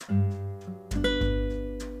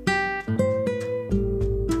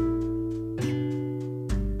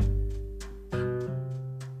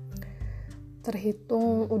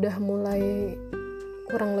terhitung udah mulai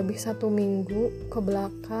kurang lebih 1 minggu ke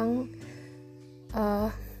belakang,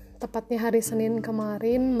 tepatnya hari Senin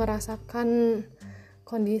kemarin merasakan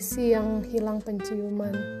kondisi yang hilang penciuman.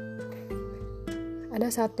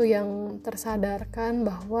 Ada satu yang tersadarkan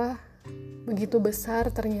bahwa begitu besar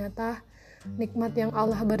ternyata nikmat yang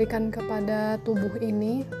Allah berikan kepada tubuh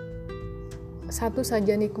ini. Satu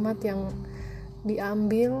saja nikmat yang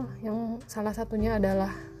diambil, yang salah satunya adalah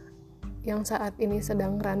yang saat ini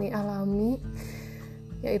sedang Rani alami,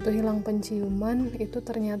 yaitu hilang penciuman. Itu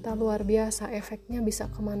ternyata luar biasa, efeknya bisa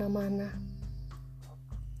kemana-mana.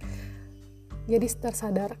 Jadi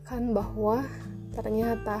tersadarkan bahwa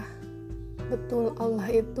ternyata betul Allah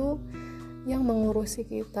itu yang mengurusi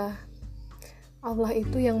kita. Allah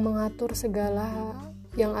itu yang mengatur segala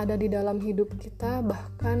yang ada di dalam hidup kita,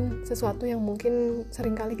 bahkan sesuatu yang mungkin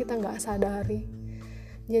seringkali kita gak sadari.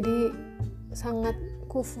 Jadi sangat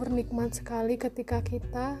kufur nikmat sekali ketika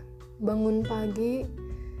kita bangun pagi,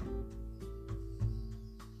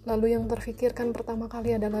 lalu yang terfikirkan pertama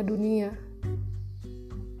kali adalah dunia.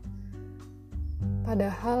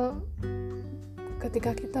 Padahal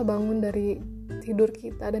ketika kita bangun dari tidur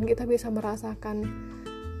kita dan kita bisa merasakan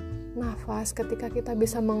nafas, ketika kita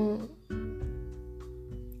bisa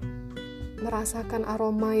merasakan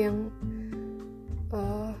aroma yang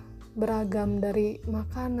beragam dari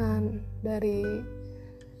makanan, dari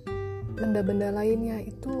benda-benda lainnya,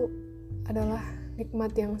 itu adalah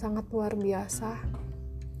nikmat yang sangat luar biasa.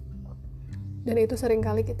 Dan itu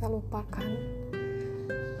seringkali kita lupakan.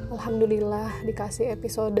 Alhamdulillah dikasih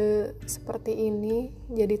episode seperti ini,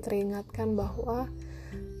 jadi teringatkan bahwa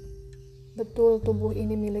betul tubuh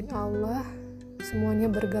ini milik Allah, semuanya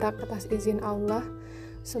bergerak atas izin Allah,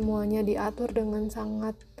 semuanya diatur dengan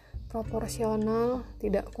sangat proporsional,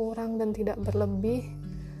 tidak kurang dan tidak berlebih.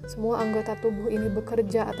 Semua anggota tubuh ini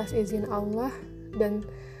bekerja atas izin Allah, dan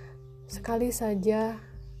sekali saja,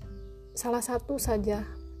 salah satu saja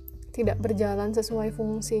tidak berjalan sesuai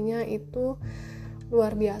fungsinya, itu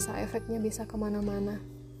luar biasa, efeknya bisa kemana-mana.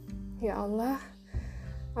 Ya Allah,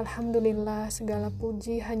 Alhamdulillah, segala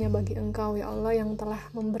puji hanya bagi Engkau ya Allah yang telah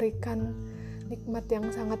memberikan nikmat yang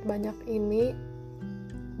sangat banyak ini.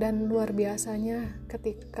 Dan luar biasanya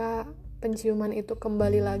ketika penciuman itu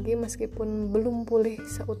kembali lagi, meskipun belum pulih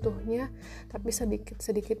seutuhnya, tapi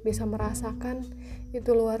sedikit-sedikit bisa merasakan,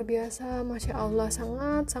 itu luar biasa. Masya Allah,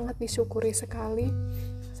 sangat-sangat disyukuri sekali,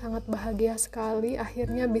 sangat bahagia sekali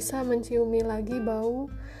akhirnya bisa menciumi lagi bau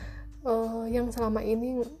yang selama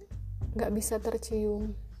ini gak bisa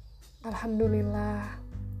tercium. Alhamdulillah,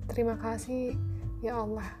 terima kasih ya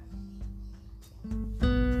Allah.